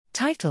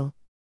Title: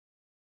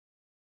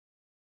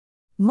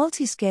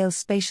 Multiscale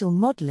spatial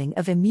modeling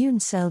of immune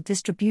cell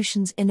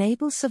distributions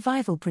enables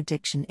survival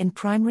prediction in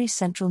primary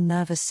central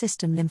nervous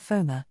system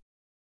lymphoma.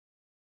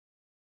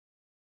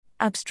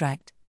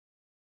 Abstract: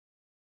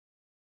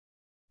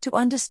 To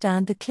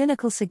understand the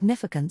clinical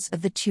significance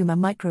of the tumor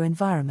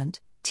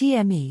microenvironment,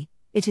 TME,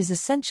 it is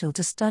essential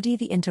to study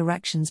the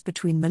interactions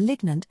between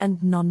malignant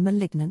and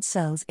non-malignant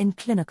cells in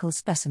clinical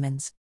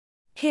specimens.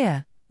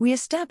 Here, we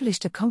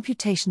established a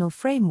computational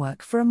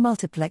framework for a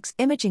multiplex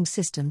imaging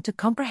system to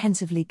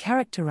comprehensively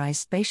characterize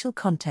spatial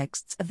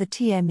contexts of the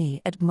TME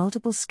at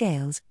multiple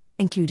scales,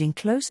 including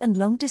close and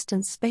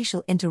long-distance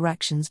spatial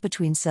interactions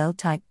between cell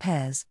type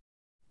pairs.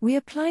 We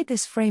applied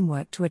this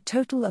framework to a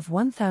total of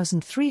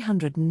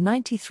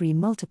 1,393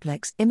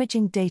 multiplex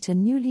imaging data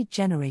newly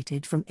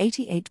generated from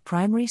 88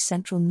 primary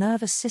central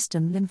nervous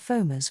system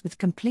lymphomas with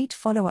complete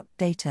follow-up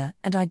data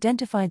and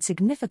identified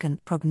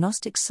significant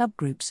prognostic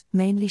subgroups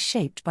mainly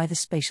shaped by the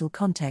spatial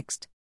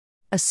context.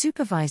 A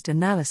supervised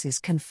analysis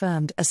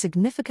confirmed a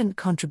significant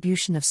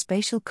contribution of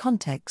spatial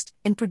context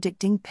in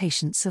predicting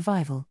patient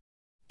survival.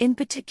 In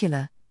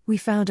particular, we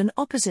found an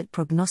opposite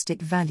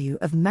prognostic value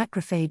of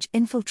macrophage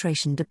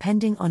infiltration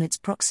depending on its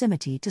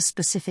proximity to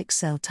specific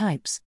cell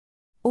types.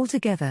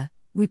 Altogether,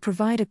 we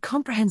provide a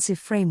comprehensive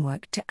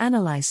framework to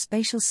analyze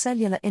spatial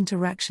cellular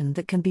interaction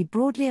that can be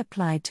broadly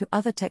applied to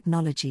other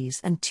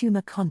technologies and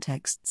tumor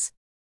contexts.